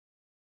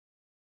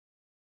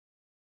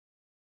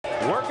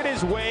working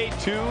his way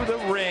to the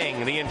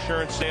ring. The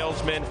insurance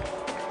salesman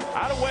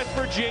out of West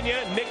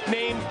Virginia,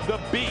 nicknamed the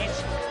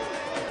Beast.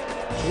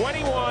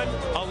 21,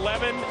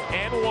 11,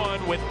 and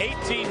 1 with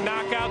 18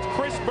 knockouts.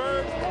 Chris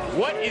Bird,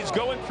 what is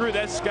going through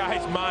this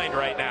guy's mind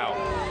right now?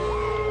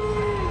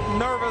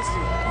 Nervous.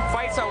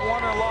 Fights are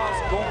won or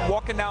lost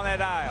walking down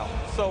that aisle.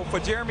 So for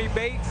Jeremy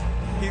Bates,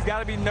 he's got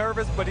to be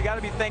nervous, but he got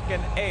to be thinking,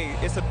 hey,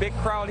 it's a big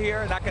crowd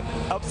here, and I can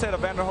upset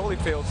Evander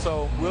Holyfield.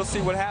 So we'll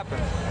see what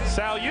happens.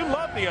 Sal, you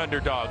love the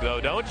underdog,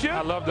 though, don't you?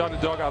 I love the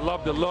underdog. I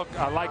love the look.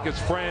 I like his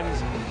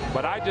friends.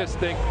 But I just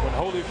think when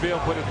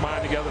Holyfield put his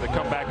mind together to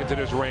come back into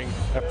this ring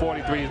at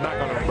 43, he's not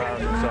going to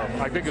embarrass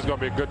himself. I think it's going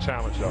to be a good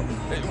challenge,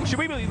 though. Should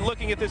we be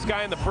looking at this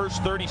guy in the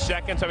first 30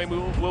 seconds? I mean,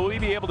 will we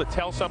be able to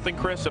tell something,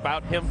 Chris,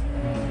 about him?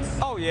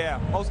 Oh, yeah,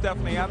 most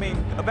definitely. I mean,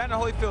 Evander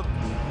Holyfield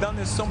done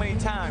this so many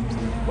times,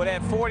 but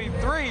at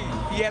 43,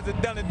 he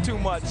hasn't done it too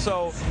much.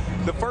 So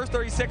the first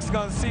 36 is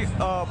going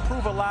to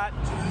prove a lot,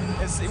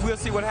 and we'll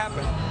see what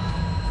happens.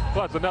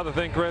 Plus, another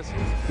thing, Chris,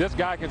 this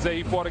guy can say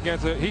he fought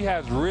against it. He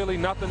has really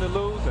nothing to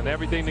lose and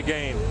everything to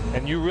gain,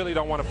 and you really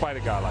don't want to fight a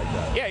guy like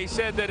that. Yeah, he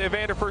said that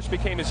Evander first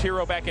became his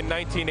hero back in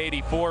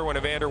 1984 when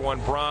Evander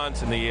won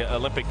bronze in the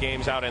Olympic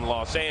Games out in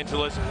Los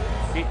Angeles.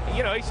 He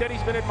said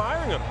he's been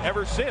admiring him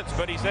ever since,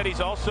 but he said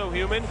he's also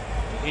human.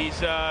 He's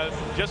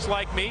just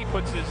like me,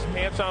 puts his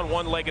pants on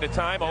one leg at a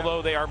time,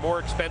 although they are more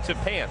expensive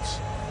pants.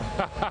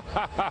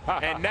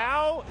 And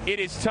now it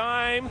is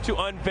time to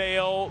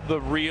unveil the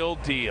real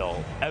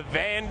deal,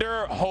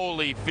 Evander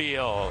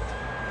Holyfield.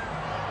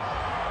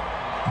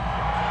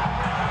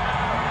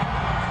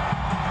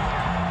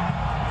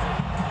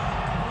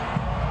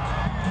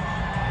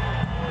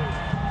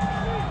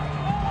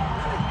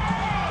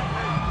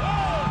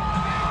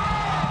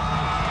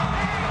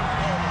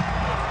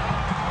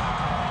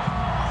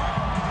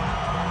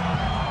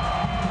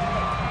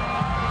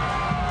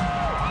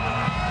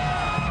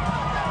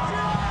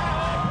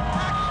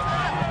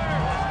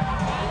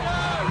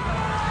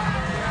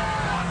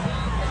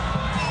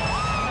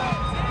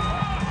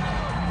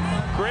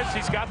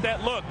 He's got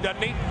that look,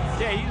 doesn't he?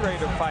 Yeah, he's ready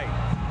to fight.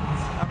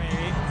 I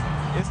mean,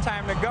 it's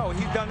time to go.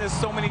 He's done this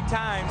so many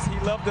times. He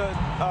loved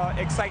to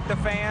excite the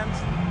fans,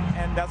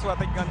 and that's what I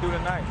think he's going to do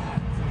tonight.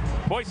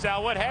 Boy,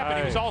 Sal, what happened?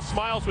 He was all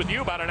smiles with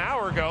you about an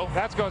hour ago.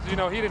 That's because, he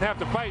didn't have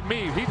to fight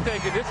me. He's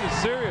thinking this is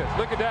serious.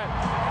 Look at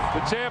that.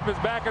 The champ is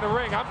back in the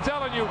ring. I'm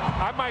telling you,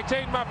 I might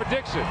change my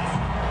prediction.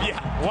 Yeah,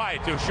 why?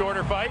 To a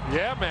shorter fight?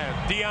 Yeah, man.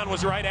 Dion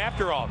was right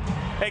after all.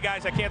 Hey,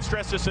 guys, I can't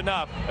stress this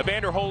enough.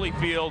 Evander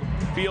Holyfield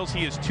feels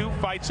he is 2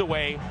 fights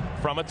away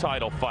from a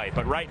title fight.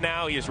 But right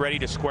now, he is ready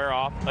to square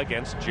off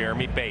against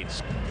Jeremy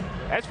Bates.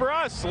 As for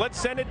us, let's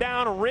send it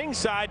down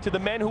ringside to the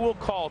men who will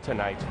call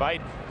tonight's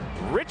fight,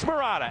 Rich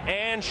Marotta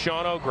and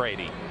Sean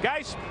O'Grady.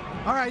 Guys.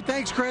 All right,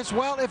 thanks, Chris.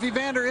 Well, if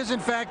Evander is in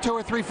fact 2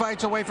 or 3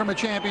 fights away from a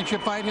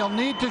championship fight, he'll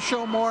need to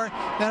show more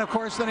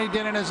than he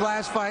did in his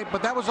last fight.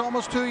 But that was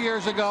almost 2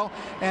 years ago,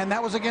 and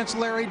that was against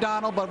Larry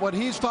Donald. But what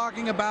he's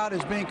talking about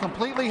is being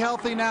completely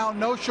healthy now,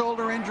 no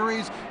shoulder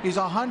injuries. He's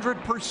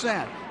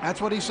 100%. That's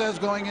what he says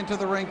going into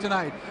the ring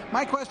tonight.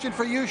 My question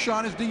for you,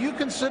 Sean, is do you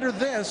consider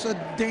this a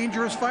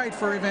dangerous fight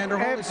for Evander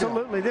Holyfield?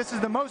 Absolutely. This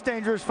is the most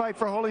dangerous fight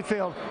for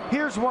Holyfield.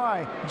 Here's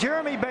why.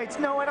 Jeremy Bates,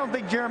 no, I don't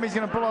think Jeremy's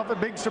going to pull off a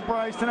big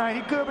surprise tonight.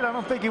 He could, but I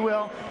don't think he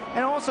will.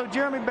 And also,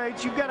 Jeremy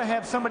Bates, you've got to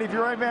have somebody, if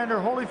you're Evander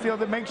Holyfield,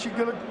 that makes you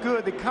look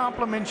good, that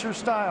complements your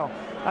style.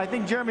 I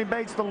think Jeremy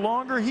Bates, the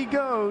longer he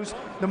goes,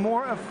 the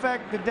more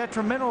effect, the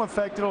detrimental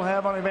effect it'll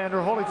have on Evander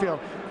Holyfield.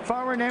 If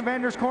I were in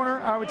Evander's corner,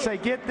 I would say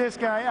get this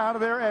guy out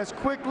of there as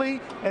quickly,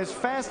 as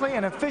fastly,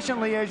 and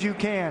efficiently as you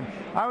can.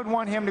 I would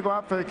want him to go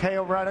out for the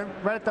KO right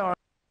at the arm.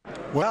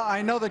 Well,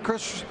 I know that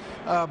Chris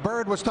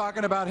Bird was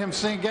talking about him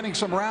getting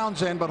some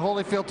rounds in, but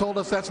Holyfield told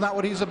us that's not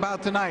what he's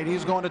about tonight.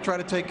 He's going to try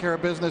to take care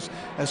of business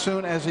as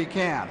soon as he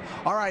can.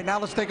 All right, now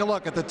let's take a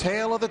look at the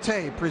tail of the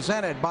tape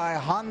presented by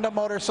Honda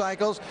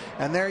Motorcycles.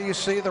 And there you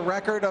see the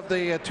record of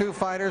the 2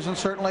 fighters, and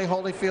certainly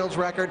Holyfield's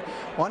record.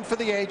 One for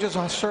the ages,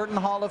 a certain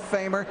Hall of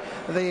Famer.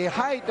 The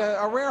height,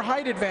 a rare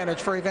height advantage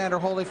for Evander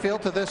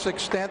Holyfield to this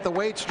extent. The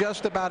weight's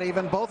just about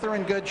even. Both are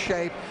in good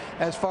shape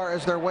as far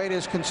as their weight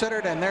is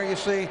considered. And there you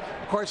see,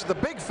 of course,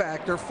 the big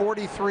factor,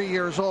 43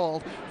 years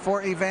old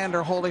for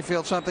Evander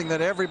Holyfield, something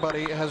that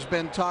everybody has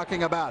been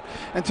talking about.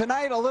 And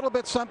tonight, a little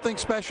bit something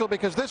special,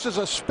 because this is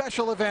a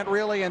special event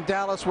really in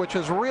Dallas, which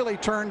has really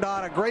turned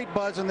on a great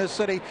buzz in this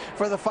city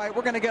for the fight.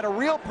 We're going to get a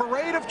real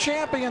parade of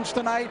champions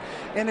tonight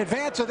in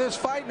advance of this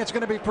fight, and it's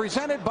going to be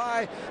presented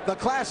by the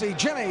classy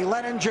Jimmy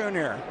Lennon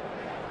Jr.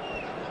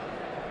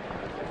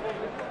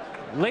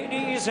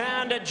 Ladies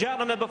and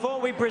gentlemen,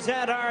 before we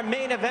present our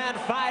main event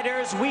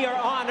fighters, we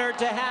are honored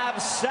to have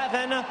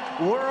 7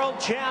 world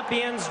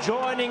champions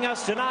joining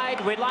us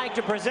tonight. We'd like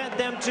to present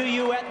them to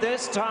you at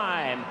this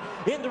time.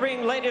 In the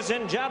ring, ladies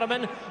and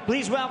gentlemen,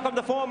 please welcome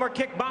the former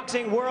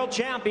kickboxing world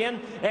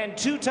champion and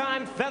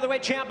 2-time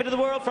featherweight champion of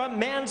the world from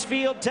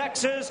Mansfield,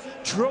 Texas,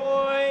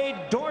 Troy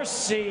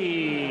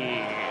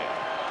Dorsey.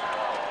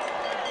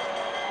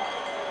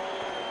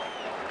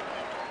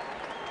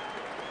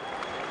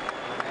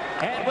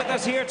 And with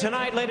us here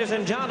tonight, ladies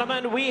and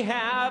gentlemen, we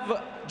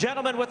have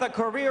gentlemen with a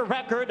career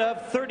record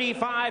of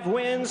 35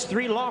 wins,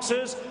 3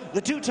 losses,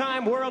 the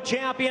 2-time world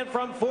champion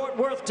from Fort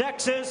Worth,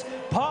 Texas,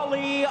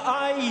 Paulie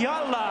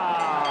Ayala.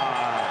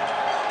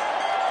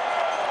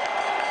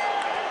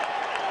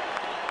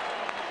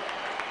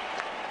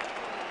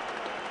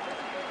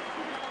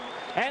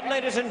 And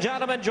ladies and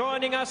gentlemen,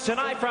 joining us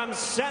tonight from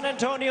San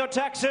Antonio,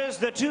 Texas,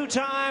 the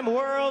 2-time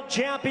world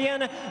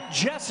champion,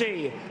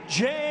 Jesse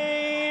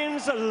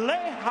James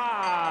Leha.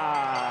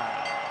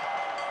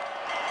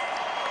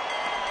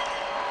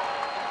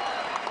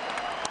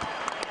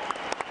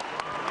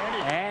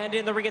 And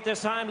in the ring at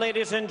this time,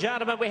 ladies and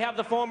gentlemen, we have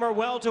the former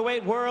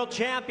welterweight world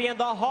champion,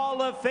 the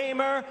Hall of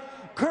Famer,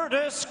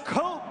 Curtis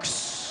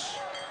Cokes.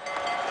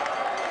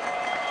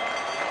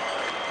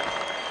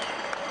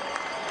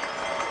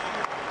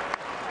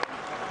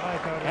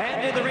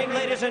 And in the ring,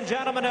 ladies and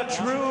gentlemen, a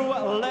true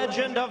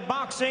legend of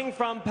boxing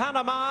from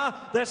Panama,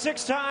 the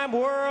 6-time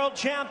world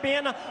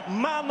champion,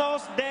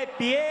 Manos de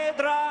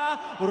Piedra,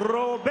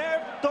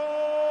 Roberto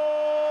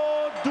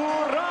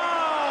Duran.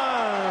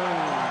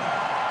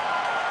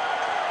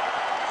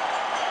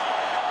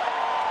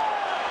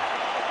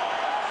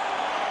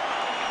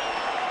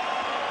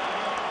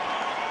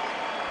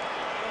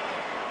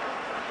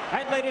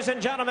 And ladies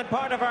and gentlemen,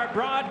 part of our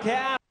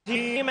broadcast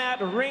team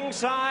at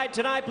ringside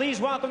tonight, please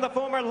welcome the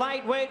former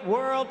lightweight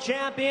world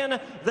champion,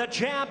 the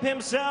champ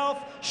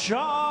himself,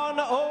 Sean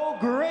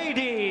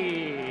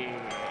O'Grady.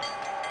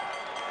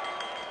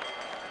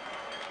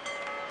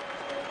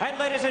 And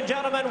ladies and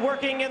gentlemen,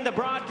 working in the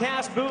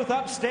broadcast booth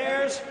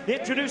upstairs,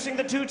 introducing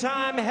the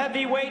 2-time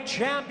heavyweight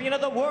champion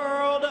of the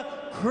world,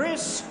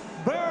 Chris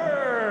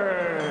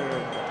Bird.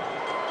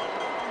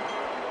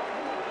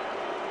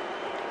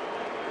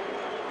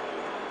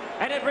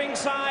 And at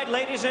ringside,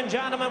 ladies and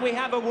gentlemen, we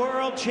have a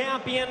world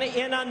champion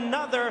in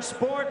another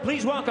sport.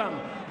 Please welcome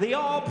the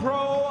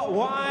All-Pro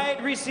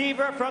wide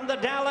receiver from the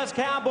Dallas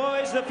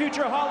Cowboys, the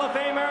future Hall of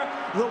Famer,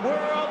 the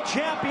world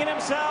champion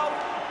himself,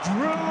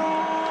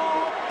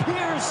 Drew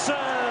Pearson.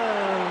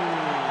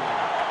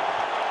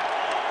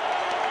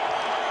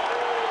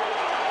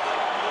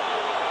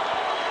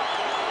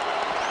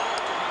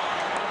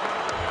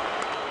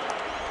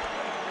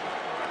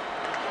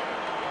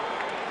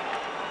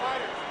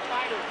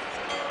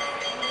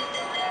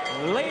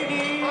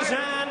 Ladies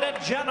and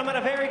gentlemen,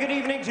 a very good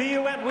evening to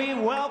you, and we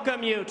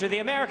welcome you to the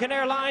American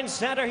Airlines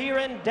Center here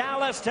in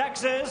Dallas,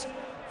 Texas,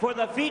 for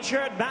the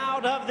featured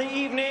bout of the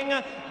evening,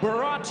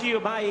 brought to you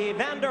by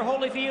Evander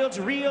Holyfield's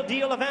Real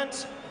Deal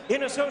Events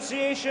in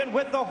association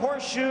with the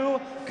Horseshoe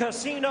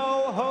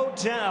Casino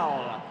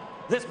Hotel.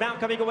 This bout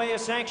coming away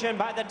is sanctioned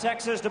by the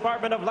Texas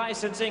Department of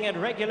Licensing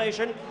and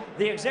Regulation,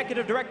 the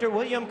Executive Director,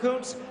 William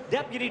Kuntz,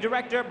 Deputy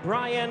Director,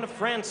 Brian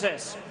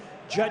Francis.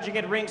 Judging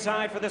at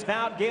ringside for this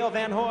bout, Gail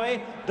Van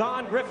Hoy,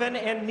 Don Griffin,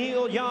 and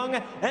Neil Young.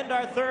 And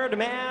our third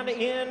man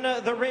in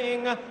the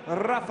ring,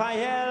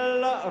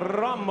 Rafael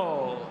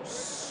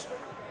Ramos.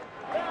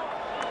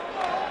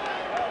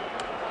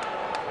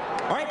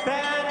 All right,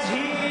 fans,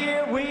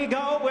 here we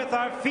go with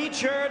our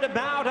featured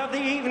bout of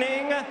the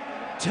evening.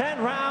 10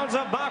 rounds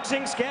of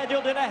boxing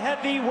scheduled in a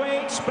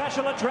heavyweight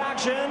special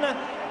attraction.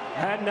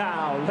 And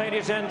now,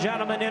 ladies and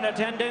gentlemen in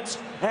attendance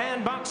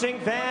and boxing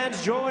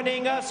fans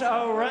joining us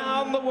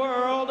around the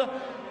world,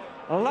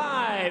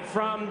 live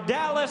from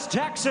Dallas,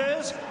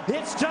 Texas,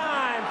 it's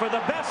time for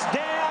the best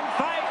damn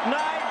fight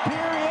night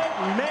period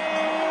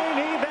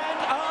main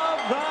event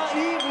of the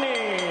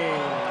evening.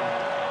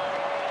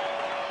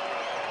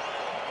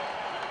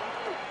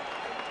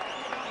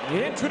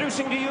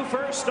 Introducing to you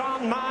first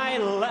on my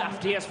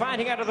left, he is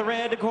fighting out of the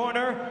red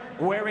corner,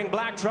 wearing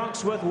black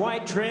trunks with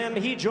white trim.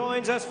 He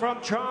joins us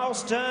from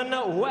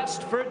Charleston,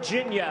 West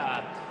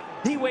Virginia.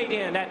 He weighed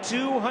in at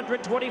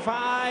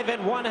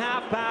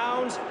 225.5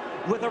 pounds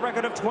with a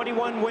record of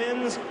 21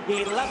 wins,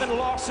 11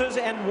 losses,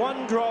 and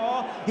 1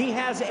 draw. He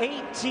has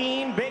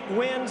 18 big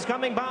wins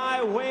coming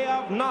by way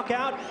of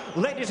knockout.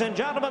 Ladies and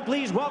gentlemen,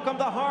 please welcome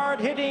the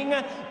hard-hitting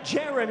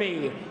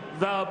Jeremy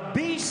the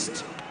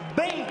Beast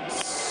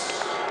Bates.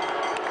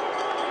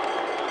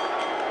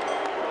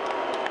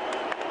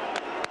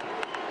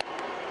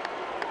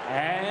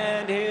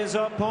 And his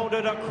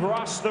opponent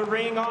across the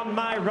ring on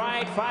my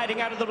right, fighting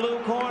out of the blue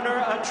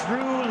corner, a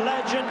true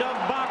legend of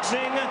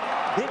boxing,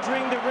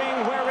 entering the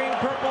ring wearing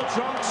purple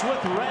trunks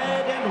with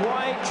red and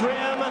white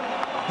trim,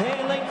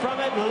 hailing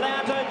from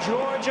Atlanta,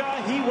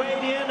 Georgia. He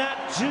weighed in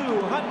at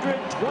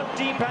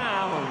 220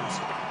 pounds.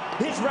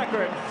 His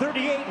record,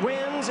 38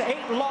 wins,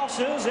 8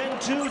 losses,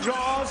 and 2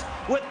 draws,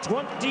 with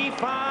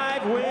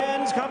 25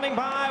 wins coming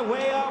by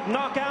way of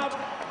knockout.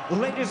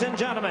 Ladies and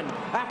gentlemen,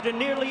 after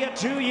nearly a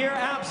 2-year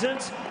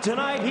absence,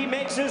 tonight he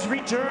makes his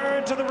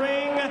return to the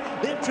ring,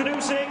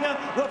 introducing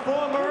the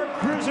former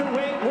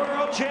cruiserweight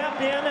world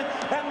champion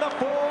and the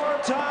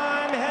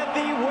 4-time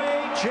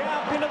heavyweight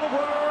champion of the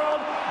world.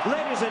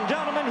 Ladies and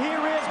gentlemen,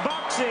 here is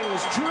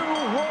boxing's true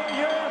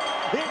warrior,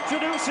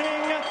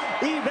 introducing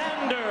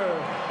Evander,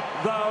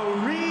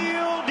 the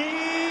Real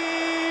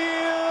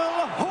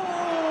Deal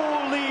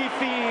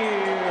Holyfield.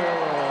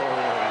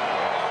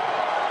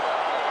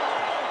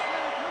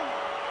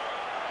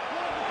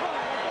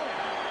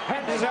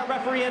 is our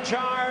referee in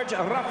charge,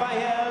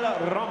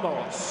 Rafael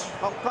Ramos.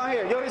 Oh, come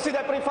here. You receive the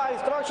pre-fight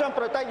instruction.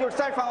 Protect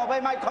yourself and obey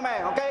my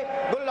command,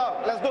 okay? Good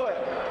luck. Let's do it.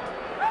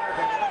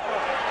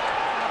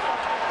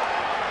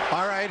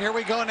 All right, here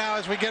we go now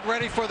as we get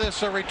ready for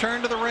this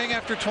return to the ring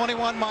after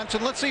 21 months.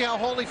 And let's see how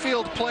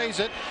Holyfield plays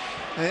it.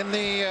 In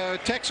the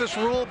Texas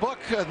rule book,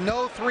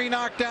 no 3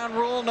 knockdown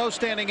rule, no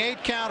standing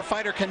 8 count. A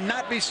fighter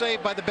cannot be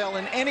saved by the bell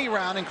in any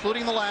round,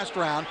 including the last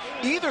round.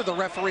 Either the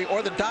referee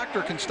or the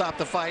doctor can stop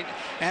the fight.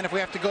 And if we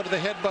have to go to the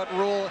headbutt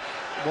rule,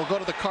 we'll go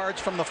to the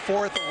cards from the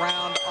 4th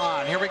round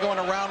on. Here we go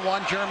into round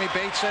 1. Jeremy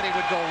Bates said he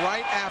would go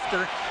right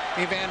after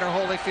Evander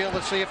Holyfield.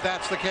 Let's see if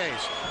that's the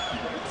case.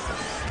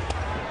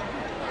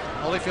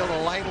 Holyfield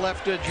a light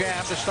left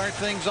jab to start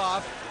things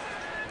off.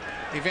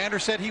 Evander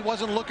said he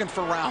wasn't looking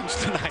for rounds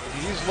tonight.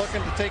 He's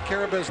looking to take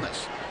care of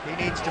business. He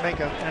needs to make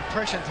an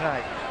impression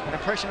tonight, an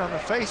impression on the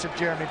face of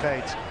Jeremy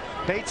Bates.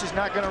 Bates is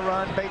not going to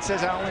run. Bates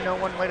says, I only know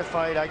one way to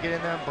fight. I get in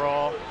there and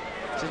brawl.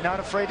 He's not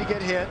afraid to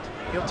get hit.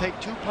 He'll take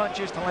 2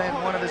 punches to land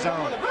one of his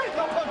own.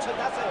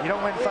 You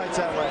don't win fights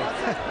that way.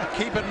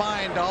 Keep in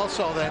mind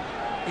also that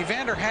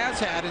Evander has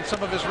had in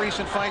some of his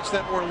recent fights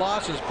that were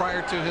losses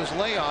prior to his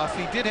layoff.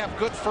 He did have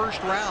good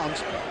first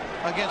rounds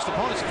against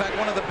opponents. In fact,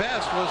 one of the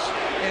best was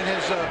in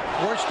his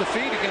worst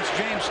defeat against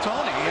James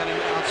Toney. He had an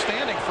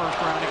outstanding first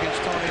round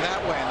against Toney that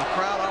way, and the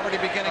crowd already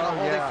beginning a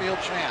Holyfield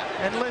chant.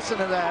 And listen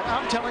to that.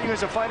 I'm telling you,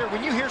 as a fighter,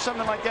 when you hear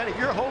something like that, if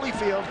you're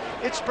Holyfield,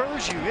 it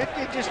spurs you. It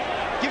just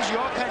gives you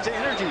all kinds of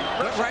energy.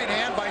 Good right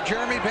hand by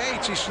Jeremy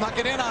Bates. He snuck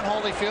it in on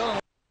Holyfield,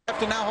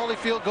 and now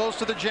Holyfield goes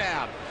to the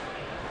jab.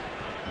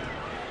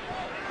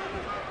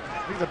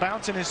 Look at the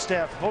bounce in his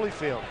step.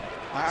 Holyfield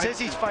says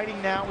he's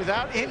fighting now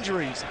without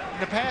injuries. In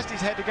the past, he's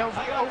had to go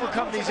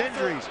overcome these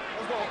injuries.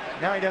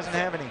 Now he doesn't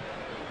have any.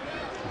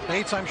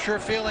 Bates, I'm sure,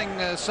 feeling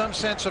some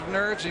sense of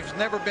nerves. He's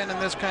never been in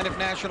this kind of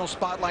national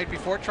spotlight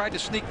before. Tried to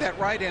sneak that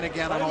right in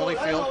again on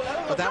Holyfield,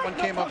 but that one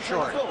came up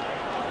short.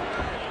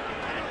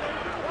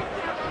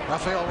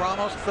 Rafael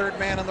Ramos, 3rd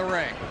man in the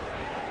ring.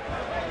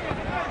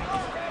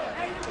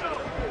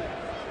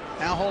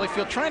 Now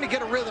Holyfield trying to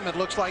get a rhythm, it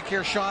looks like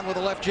here, Sean, with a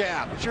left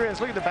jab. Sure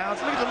is. Look at the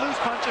bounce. Look at the loose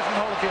punches from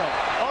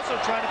Holyfield. Also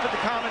trying to put the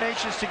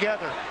combinations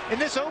together. In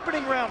this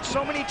opening round,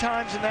 so many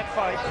times in that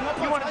fight,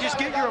 you want to just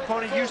get your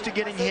opponent used to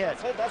getting hit.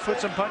 Put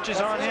some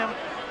punches on him.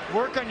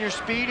 Work on your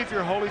speed if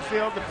you're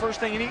Holyfield. The first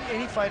thing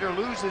any fighter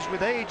loses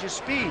with age is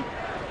speed.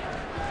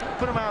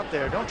 Put him out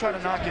there. Don't try to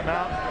knock him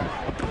out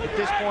at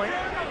this point.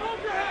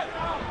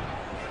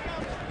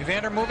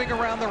 Evander moving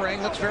around the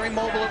ring. Looks very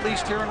mobile, at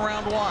least here in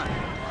round 1.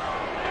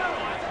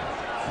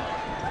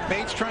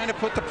 Bates trying to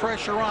put the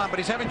pressure on, but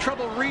he's having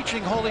trouble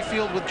reaching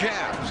Holyfield with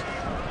jabs.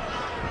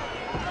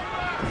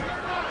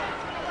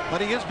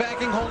 But he is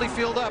backing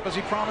Holyfield up, as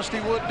he promised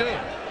he would do.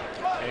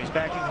 Yeah, he's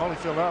backing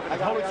Holyfield up. And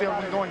if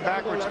Holyfield, when going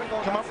backwards,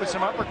 come up with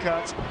some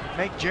uppercuts,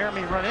 make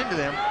Jeremy run into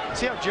them.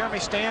 See how Jeremy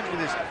stands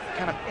with his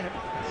kind of in a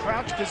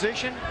crouch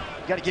position?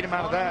 You got to get him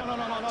out of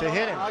that to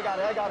hit him. I got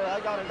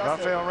it.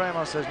 Rafael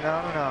Ramos says,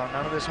 no.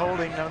 None of this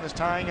holding, none of this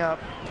tying up,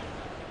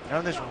 none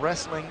of this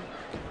wrestling.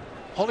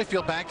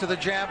 Holyfield back to the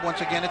jab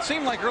once again. It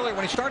seemed like earlier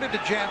when he started to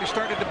jab, he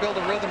started to build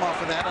a rhythm off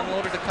of that,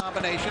 unloaded a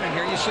combination, and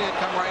here you see it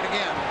come right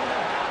again.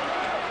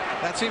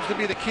 That seems to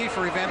be the key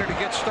for Evander to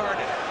get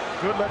started.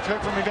 Good left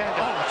hook from Evander.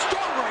 Oh,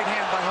 strong right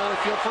hand by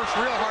Holyfield. First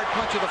real hard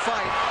punch of the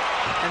fight.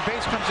 And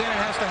Bates comes in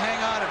and has to hang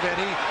on a bit.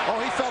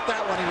 He felt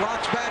that one. He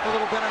rocks back a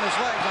little bit on his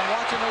legs. I'm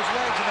watching those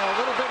legs, and they're a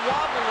little bit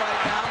wobbly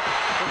right now.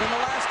 Within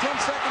the last 10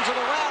 seconds of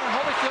the round, and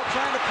Holyfield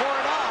trying to pour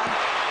it on.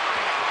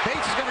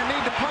 Bates is going to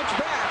need to punch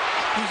back.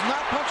 He's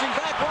not punching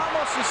back.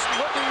 Ramos is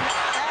looking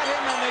at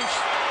him, and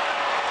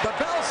the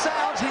bell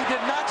sounds. He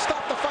did not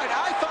stop the fight.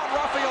 I thought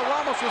Rafael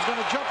Ramos was going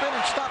to jump in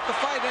and stop the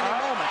fight any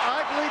moment.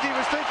 I believe he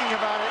was thinking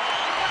about it.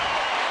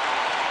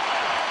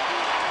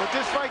 But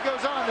this fight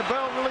goes on. The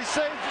bell really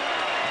saved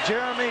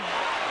Jeremy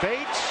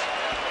Bates.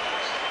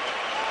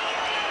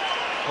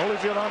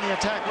 Holyfield on the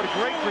attack. What a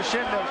great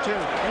crescendo, too.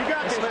 You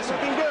got this. It's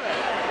looking good.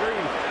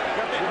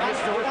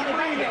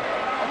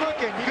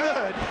 Looking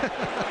good.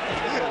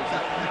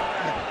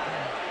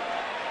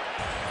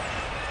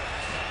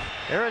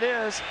 There it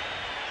is.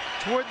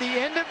 Toward the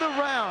end of the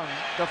round,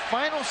 the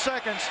final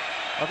seconds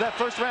of that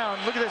first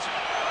round, look at this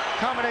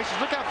combinations.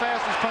 Look how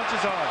fast his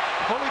punches are.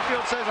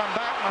 Holyfield says, I'm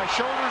back, my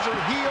shoulders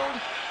are healed,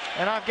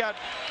 and I've got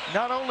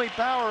not only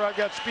power, I've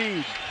got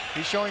speed.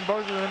 He's showing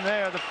both of them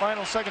there, the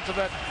final seconds of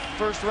that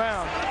first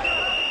round.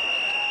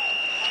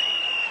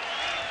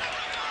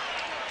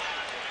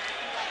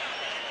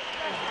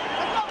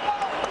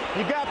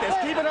 You got this.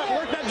 Keep it up.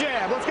 Work that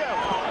jab. Let's go.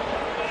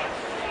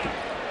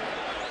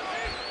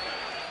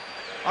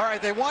 All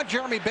right, they want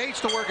Jeremy Bates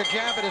to work a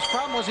jab, but his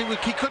problem was he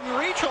couldn't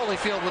reach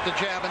Holyfield with the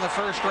jab in the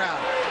first round.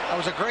 That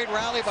was a great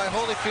rally by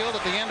Holyfield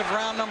at the end of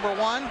round number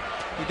 1.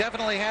 He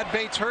definitely had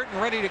Bates hurt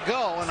and ready to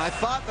go, and I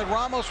thought that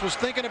Ramos was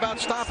thinking about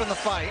stopping the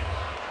fight.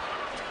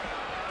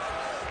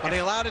 But he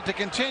allowed it to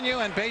continue,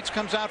 and Bates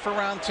comes out for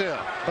round 2.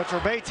 But for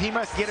Bates, he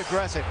must get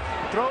aggressive.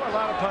 Throw a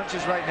lot of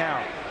punches right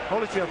now.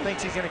 Holyfield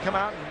thinks he's going to come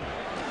out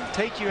and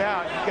take you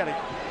out. You've got to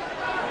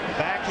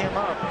back him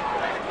up.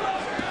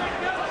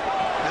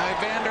 Now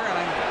Evander, and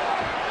I'm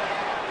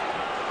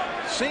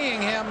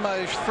seeing him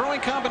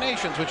throwing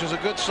combinations, which is a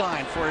good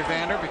sign for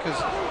Evander,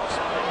 because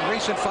in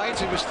recent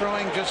fights he was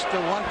throwing just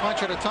one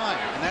punch at a time,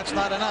 and that's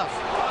not enough.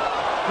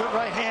 Good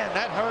right hand.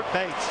 That hurt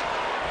Bates.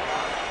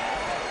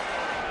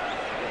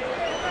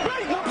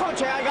 Right, no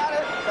punch. I got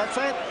it. That's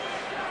it.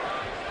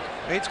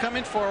 Bates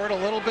coming forward a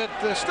little bit,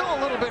 still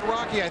a little bit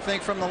rocky, I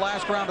think, from the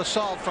last round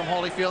assault from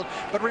Holyfield.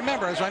 But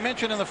remember, as I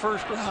mentioned in the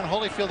first round,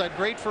 Holyfield had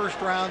great first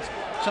rounds,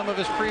 some of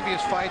his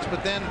previous fights,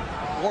 but then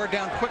wore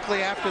down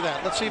quickly after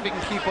that. Let's see if he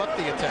can keep up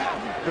the attack.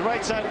 The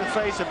right side of the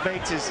face of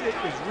Bates is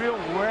real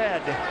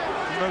red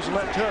from those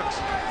left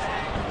hooks.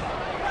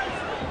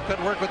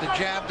 Good work with the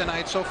jab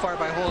tonight so far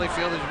by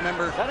Holyfield. As you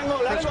remember,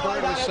 Chris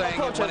Bird was saying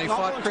when he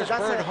fought Chris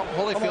Bird,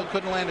 Holyfield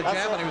couldn't land a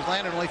jab, and he was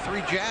landing only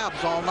 3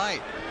 jabs all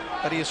night.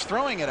 But he is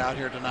throwing it out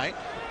here tonight.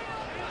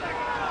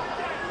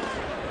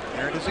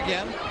 There it is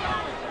again.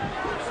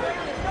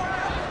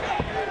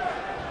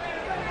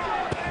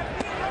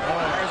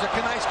 There's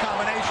a nice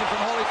combination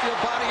from Holyfield,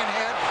 body and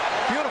head.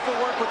 Beautiful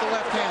work with the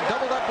left hand,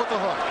 doubled up with the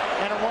hook.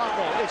 And a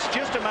wobble. It's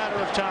just a matter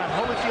of time.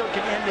 Holyfield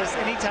can end this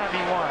anytime he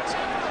wants.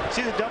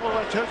 See the double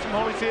left hook from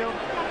Holyfield?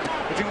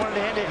 If he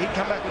wanted to end it, he'd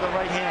come back with the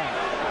right hand.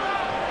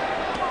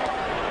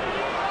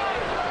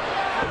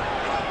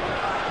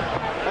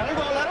 Let him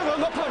go.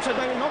 No punch it,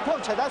 baby. No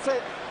punch it. That's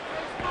it.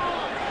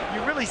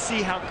 You really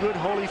see how good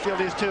Holyfield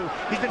is, too.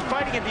 He's been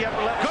fighting at the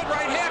upper level. Good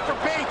right hand for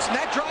Bates, and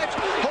that drives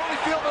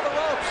Holyfield to the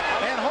ropes.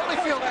 And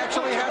Holyfield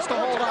actually has to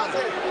hold on.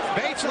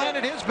 Bates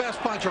landed his best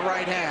punch, a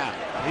right hand.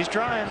 He's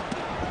trying.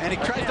 And he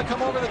tries to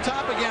come over the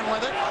top again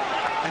with it.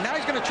 And now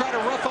he's going to try to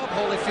rough up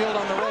Holyfield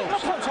on the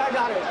ropes. No punch. I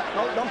got it.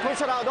 No, don't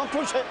push it out. Don't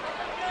push it.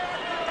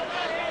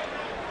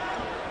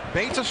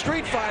 Bates a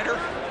street fighter.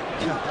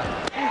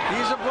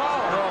 He's a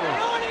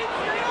brawler.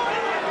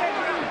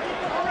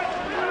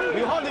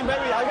 You hold him,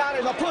 baby. I got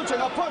it. No punch it.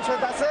 No punch it.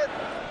 That's it.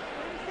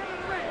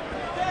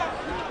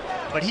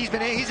 But he's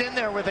in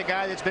there with a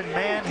guy that's been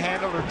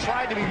manhandled or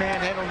tried to be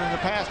manhandled in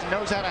the past and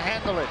knows how to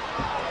handle it.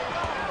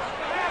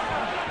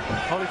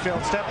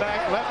 Holyfield step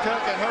back, left hook,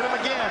 and hurt him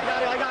again.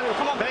 I got it.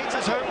 Come on. Bates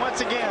is hurt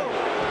once again.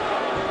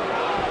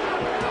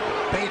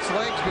 Bates'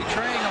 legs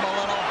betraying him a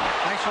little.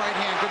 Nice right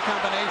hand. Good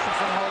combination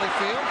from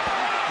Holyfield.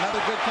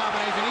 Another good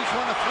combination. Each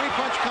one a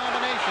 3-punch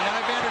combination. Now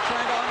Evander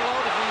trying to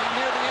unload as we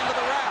near the end of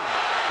the round.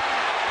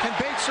 Can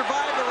Bates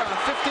survive the round?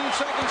 15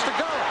 seconds to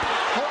go.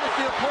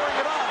 Holyfield pouring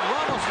it on.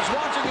 Ramos is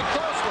watching it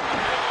closely.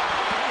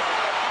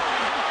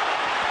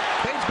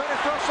 Bates better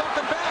throw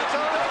something back. He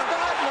does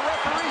not, and the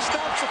referee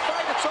stops the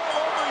fight. It's all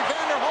over.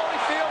 Evander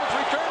Holyfield has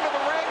returned to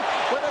the ring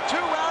with a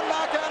 2-round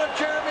knockout of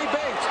Jeremy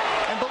Bates.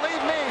 And believe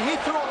me, he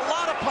threw a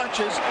lot of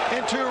punches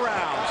in 2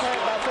 rounds.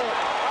 That's it.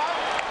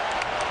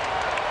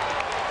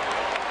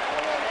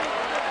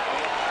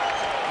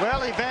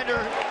 Well,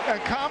 Evander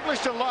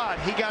accomplished a lot.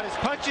 He got his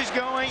punches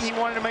going. He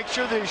wanted to make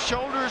sure that his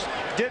shoulders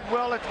did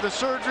well after the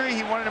surgery.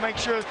 He wanted to make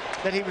sure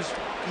that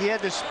he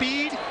had the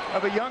speed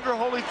of a younger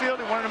Holyfield.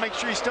 He wanted to make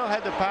sure he still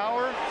had the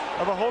power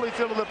of a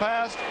Holyfield of the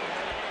past.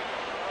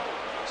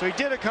 So he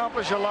did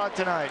accomplish a lot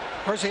tonight.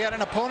 Of course, he had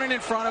an opponent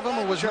in front of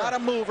him who was not a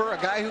mover, a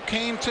guy who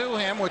came to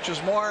him, which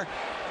is more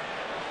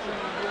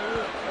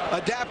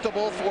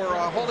adaptable for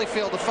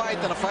Holyfield to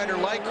fight than a fighter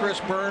like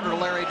Chris Bird or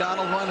Larry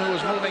Donald, one who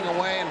was moving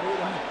away.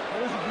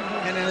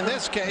 And in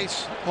this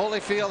case,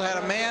 Holyfield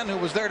had a man who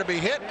was there to be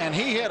hit, and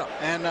he hit him.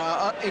 And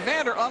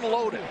Evander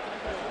unloaded.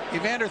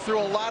 Evander threw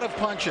a lot of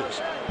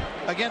punches.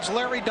 Against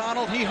Larry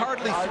Donald, he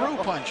hardly threw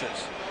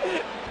punches.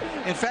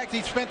 In fact,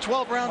 he spent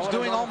 12 rounds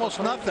doing almost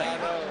nothing.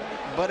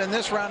 But in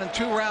this round, in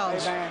 2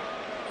 rounds,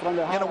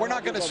 we're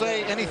not going to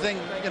say anything,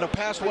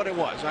 past what it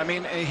was. I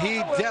mean,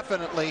 he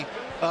definitely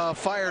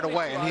fired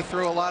away, and he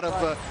threw a lot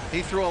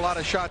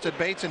of shots at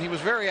Bates, and he was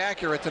very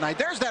accurate tonight.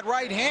 There's that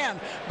right hand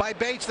by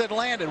Bates that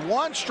landed.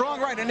 One strong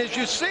right, and as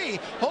you see,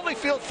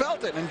 Holyfield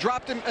felt it and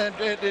dropped him, and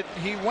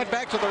he went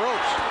back to the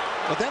ropes.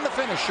 But then the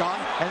finish, Sean.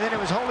 And then it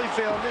was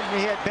Holyfield, and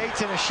he had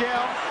Bates in a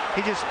shell.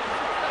 He just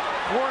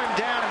wore him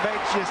down, and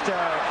Bates just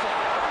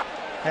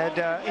had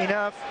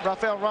enough.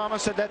 Rafael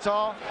Ramos said that's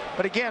all.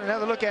 But again,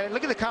 another look at it.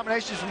 Look at the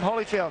combinations from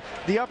Holyfield.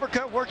 The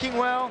uppercut working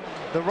well.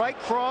 The right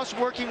cross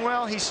working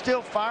well. He's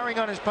still firing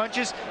on his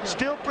punches.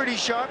 Still pretty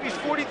sharp. He's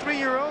 43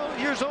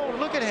 years old.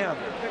 Look at him.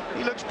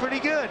 He looks pretty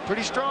good.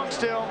 Pretty strong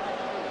still.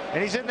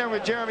 And he's in there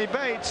with Jeremy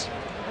Bates.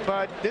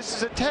 But this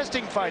is a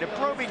testing fight, a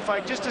probing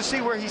fight, just to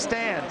see where he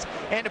stands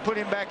and to put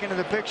him back into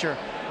the picture.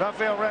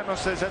 Rafael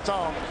Ramos says that's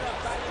all.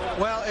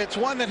 Well, it's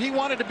one that he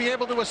wanted to be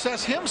able to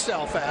assess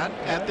himself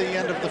at the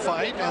end of the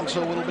fight, and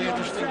so it'll be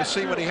interesting to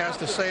see what he has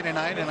to say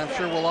tonight, and I'm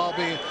sure we'll all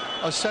be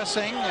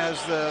assessing,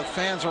 as the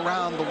fans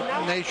around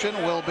the nation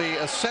will be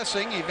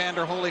assessing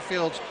Evander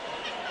Holyfield's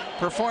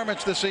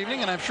performance this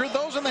evening, and I'm sure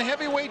those in the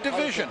heavyweight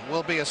division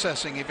will be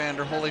assessing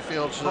Evander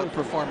Holyfield's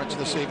performance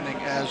this evening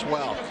as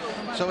well.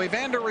 So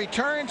Evander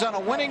returns on a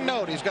winning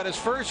note. He's got his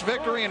first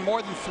victory in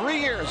more than 3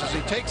 years as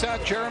he takes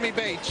out Jeremy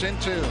Bates in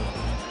 2.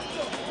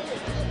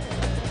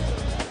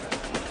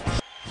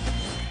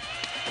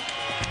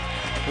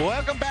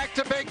 Welcome back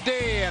to Big D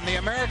and the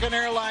American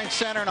Airlines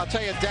Center. And I'll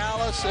tell you,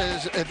 Dallas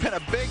has been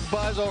a big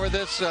buzz over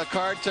this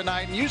card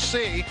tonight. And you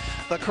see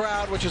the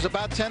crowd, which is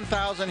about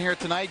 10,000 here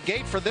tonight.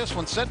 Gate for this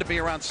one said to be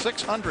around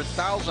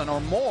 600,000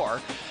 or more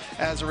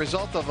as a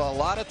result of a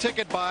lot of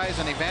ticket buys.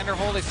 And Evander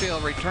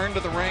Holyfield returned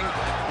to the ring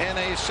in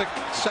a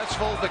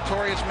successful,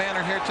 victorious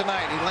manner here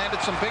tonight. He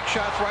landed some big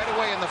shots right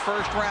away in the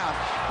first round.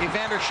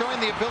 Evander showing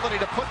the ability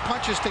to put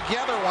punches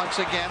together once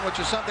again, which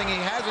is something he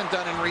hasn't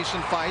done in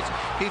recent fights.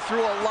 He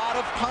threw a lot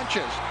of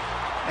punches,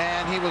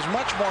 and he was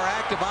much more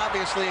active,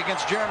 obviously,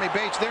 against Jeremy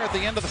Bates. There at the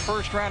end of the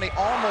first round, he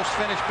almost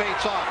finished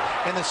Bates off.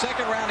 In the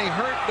second round, he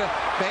hurt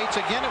Bates.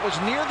 Again, it was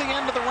near the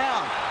end of the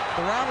round.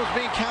 The round was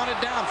being counted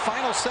down,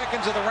 final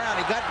seconds of the round.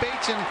 He got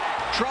Bates in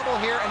trouble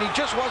here, and he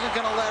just wasn't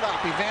going to let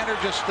up. Evander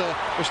just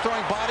was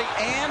throwing body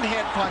and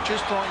head punches,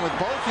 throwing with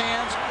both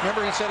hands.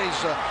 Remember, he said he's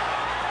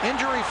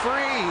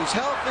injury-free, he's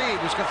healthy, he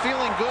was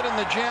feeling good in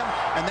the gym,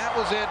 and that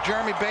was it.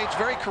 Jeremy Bates,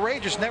 very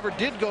courageous, never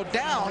did go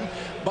down,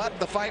 but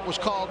the fight was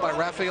called by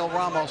Rafael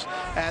Ramos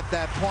at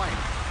that point.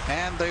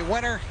 And the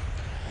winner,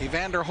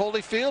 Evander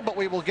Holyfield, but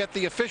we will get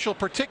the official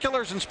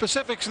particulars and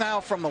specifics now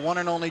from the one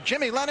and only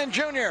Jimmy Lennon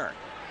Jr.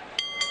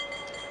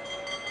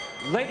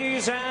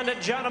 Ladies and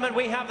gentlemen,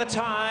 we have the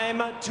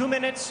time. 2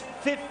 minutes,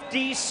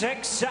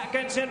 56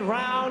 seconds in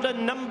round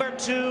number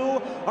 2.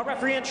 A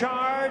referee in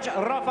charge,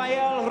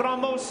 Rafael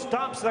Ramos,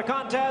 stops the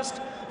contest.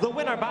 The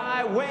winner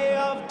by way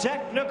of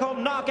technical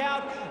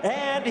knockout,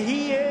 and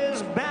he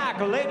is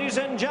back. Ladies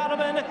and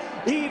gentlemen,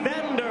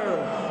 Evander,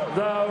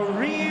 the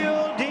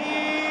real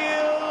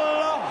deal,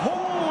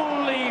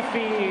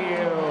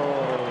 Holyfield.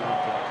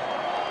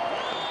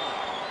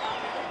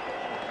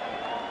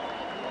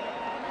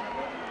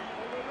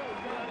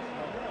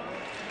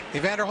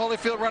 Evander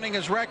Holyfield running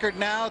his record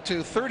now to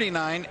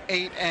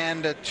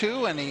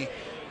 39-8-2, and he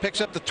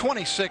picks up the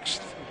 26th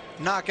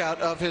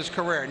knockout of his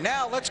career.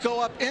 Now let's go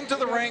up into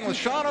the ring with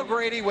Sean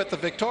O'Grady with the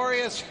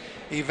victorious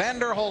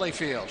Evander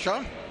Holyfield.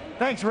 Sean?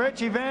 Thanks,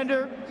 Rich.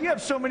 Evander, you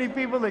have so many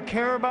people that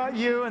care about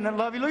you and that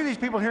love you. Look at these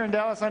people here in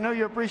Dallas. I know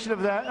you're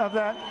appreciative of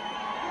that.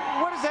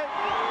 What is that?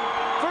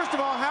 First of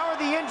all, how are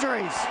the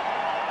injuries?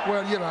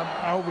 Well, you know,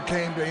 I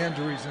overcame the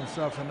injuries and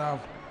stuff, and I'm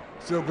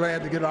so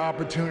glad to get an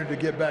opportunity to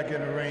get back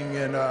in the ring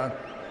and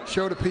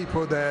show the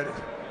people that,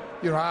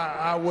 you know,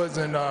 I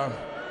wasn't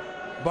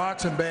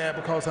boxing bad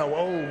because I was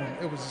old.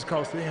 It was just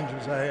because of the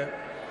injuries I had.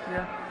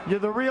 Yeah,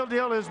 the real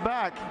deal is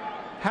back.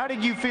 How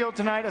did you feel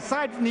tonight,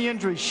 aside from the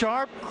injuries?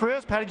 Sharp,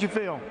 crisp, how did you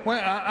feel? Well,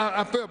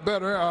 I felt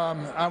better.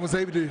 I was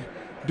able to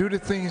do the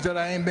things that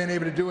I ain't been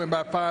able to do in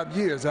about 5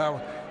 years. I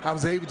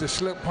was able to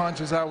slip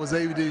punches. I was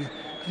able to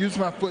use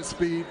my foot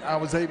speed. I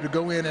was able to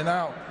go in and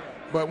out.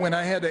 But when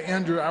I had the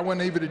injury, I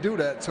wasn't able to do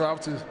that, so I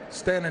was a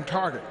standing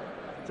target.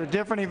 It's a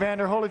different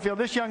Evander Holyfield.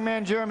 This young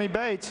man, Jeremy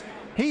Bates,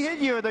 he hit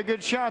you with a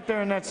good shot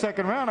there in that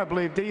second round, I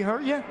believe. Did he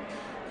hurt you?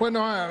 Well,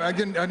 no, I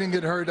didn't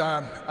get hurt.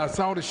 I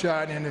saw the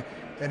shot, and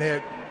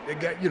it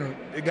got, you know,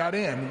 it got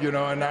in, you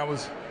know, and I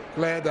was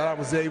glad that I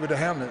was able to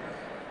handle it.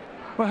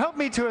 Well, help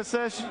me to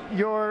assess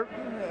your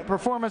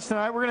performance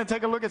tonight. We're going to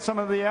take a look at some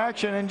of the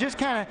action, and just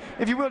kind of,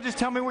 if you will, just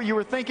tell me what you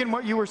were thinking,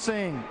 what you were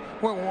seeing.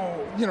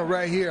 Well, you know,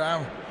 right here,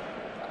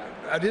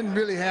 I didn't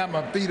really have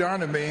my feet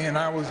under me, and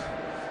I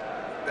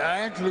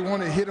actually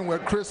wanted to hit him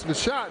with a crisp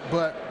shot,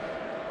 but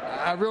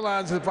I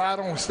realized if I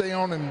don't stay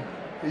on him,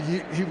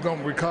 he was going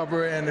to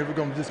recover, and it was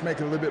going to just make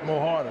it a little bit more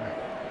harder.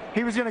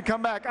 He was going to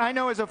come back. I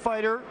know as a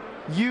fighter,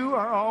 you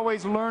are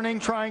always learning,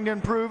 trying to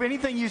improve.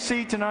 Anything you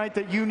see tonight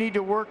that you need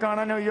to work on?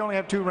 I know you only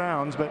have 2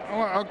 rounds, but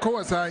well, of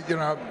course, you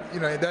know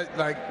that,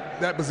 like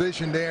that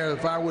position there.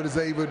 If I was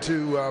able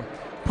to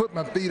put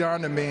my feet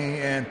under me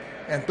and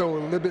throw a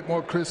little bit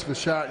more crisp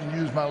shot and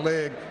use my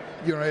leg,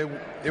 you know,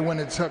 it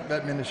wouldn't have took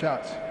that many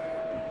shots.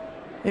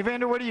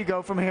 Evander, where do you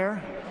go from here?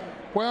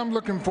 Well, I'm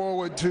looking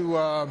forward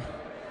to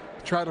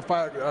try to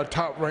fight a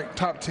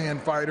top 10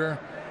 fighter.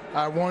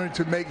 I wanted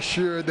to make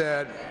sure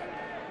that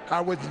I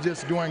wasn't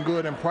just doing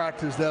good in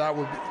practice, that I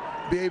would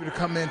be able to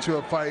come into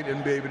a fight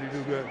and be able to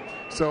do good.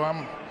 So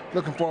I'm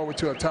looking forward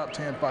to a top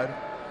 10 fighter.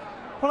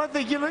 Well, I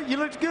think you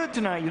looked good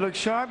tonight. You looked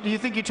sharp. Do you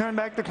think you turned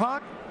back the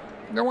clock?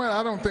 No, well,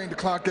 I don't think the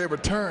clock ever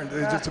turned.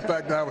 It's just the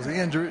fact that I was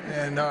injured,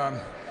 and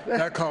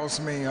that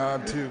caused me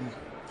to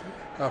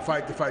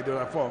fight the fight that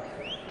I fought.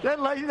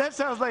 That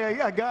sounds like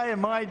a guy in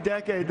my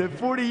decade, the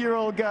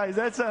 40-year-old guys.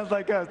 That sounds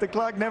like us. The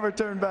clock never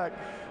turned back.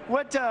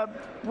 What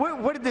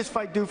did this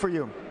fight do for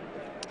you?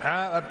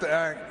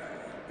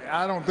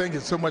 I don't think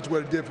it's so much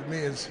what it did for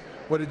me as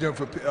what it did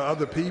for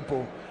other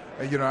people.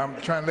 You know, I'm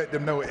trying to let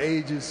them know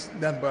age is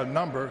nothing but a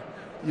number.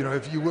 You know,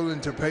 if you're willing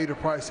to pay the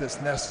price that's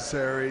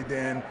necessary,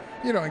 then,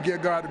 you know, and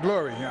give God the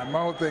glory. You know,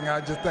 my whole thing, I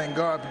just thank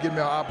God for giving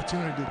me an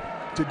opportunity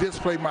to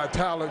display my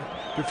talent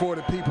before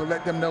the people,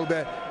 let them know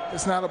that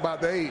it's not about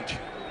the age.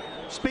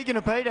 Speaking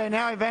of payday,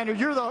 now, Evander,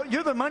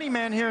 you're the money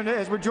man here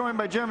as we're joined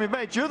by Jeremy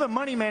Bates. You're the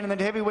money man in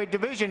the heavyweight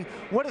division.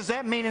 What does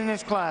that mean in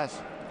this class?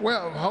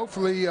 Well,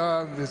 hopefully,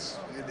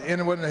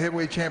 anyone in the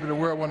heavyweight champion of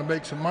the world want to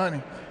make some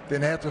money,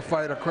 then they have to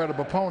fight a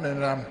credible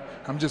opponent, and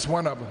I'm just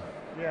one of them.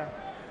 Yeah.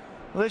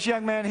 Well, this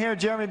young man here,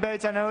 Jeremy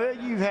Bates, I know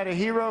you've had a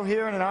hero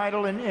here and an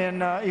idol in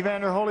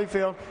Evander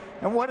Holyfield.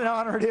 And what an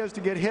honor it is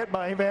to get hit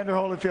by Evander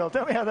Holyfield.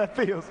 Tell me how that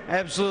feels.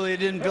 Absolutely. It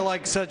didn't feel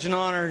like such an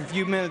honor a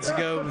few minutes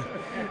ago.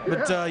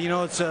 But you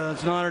know, it's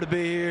an honor to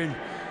be here.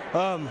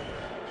 And,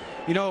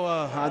 you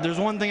know, there's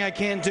one thing I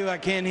can do. I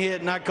can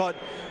hit, and I caught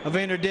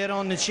Evander dead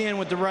on the chin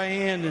with the right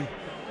hand. And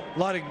a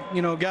lot of,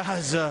 you know,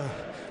 guys,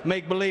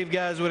 make-believe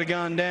guys would have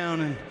gone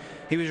down. And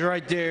he was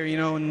right there, you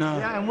know. And,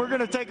 yeah, and we're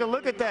going to take a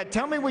look at that.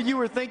 Tell me what you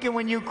were thinking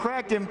when you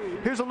cracked him.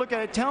 Here's a look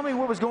at it. Tell me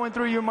what was going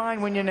through your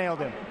mind when you nailed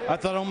him. I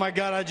thought, oh, my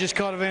God, I just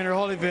caught Evander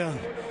Holyfield.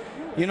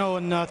 You know,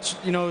 and,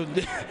 you know,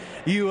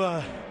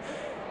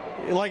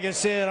 like I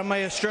said, I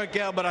may have struck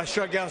out, but I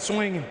struck out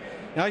swinging.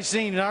 I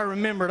seen it. I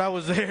remembered I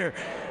was there.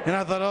 And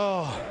I thought,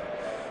 oh.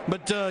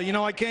 But, you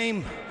know, I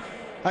came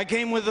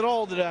with it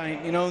all today,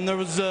 you know, and there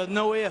was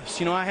no ifs.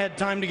 You know, I had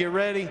time to get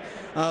ready.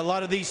 A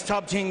lot of these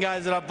top 10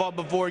 guys that I fought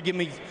before give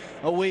me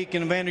a week,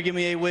 and Evander give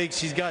me 8 weeks.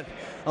 He's got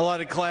a lot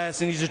of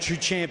class, and he's a true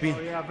champion.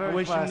 Oh, yeah, very I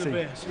wish classy. him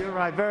the best. You're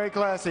right, very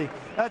classy.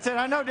 That's it.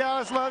 I know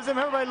Dallas loves him.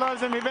 Everybody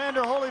loves him.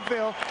 Evander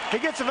Holyfield. He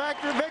gets a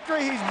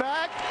victory. He's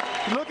back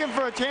looking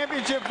for a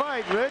championship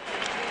fight, Rich.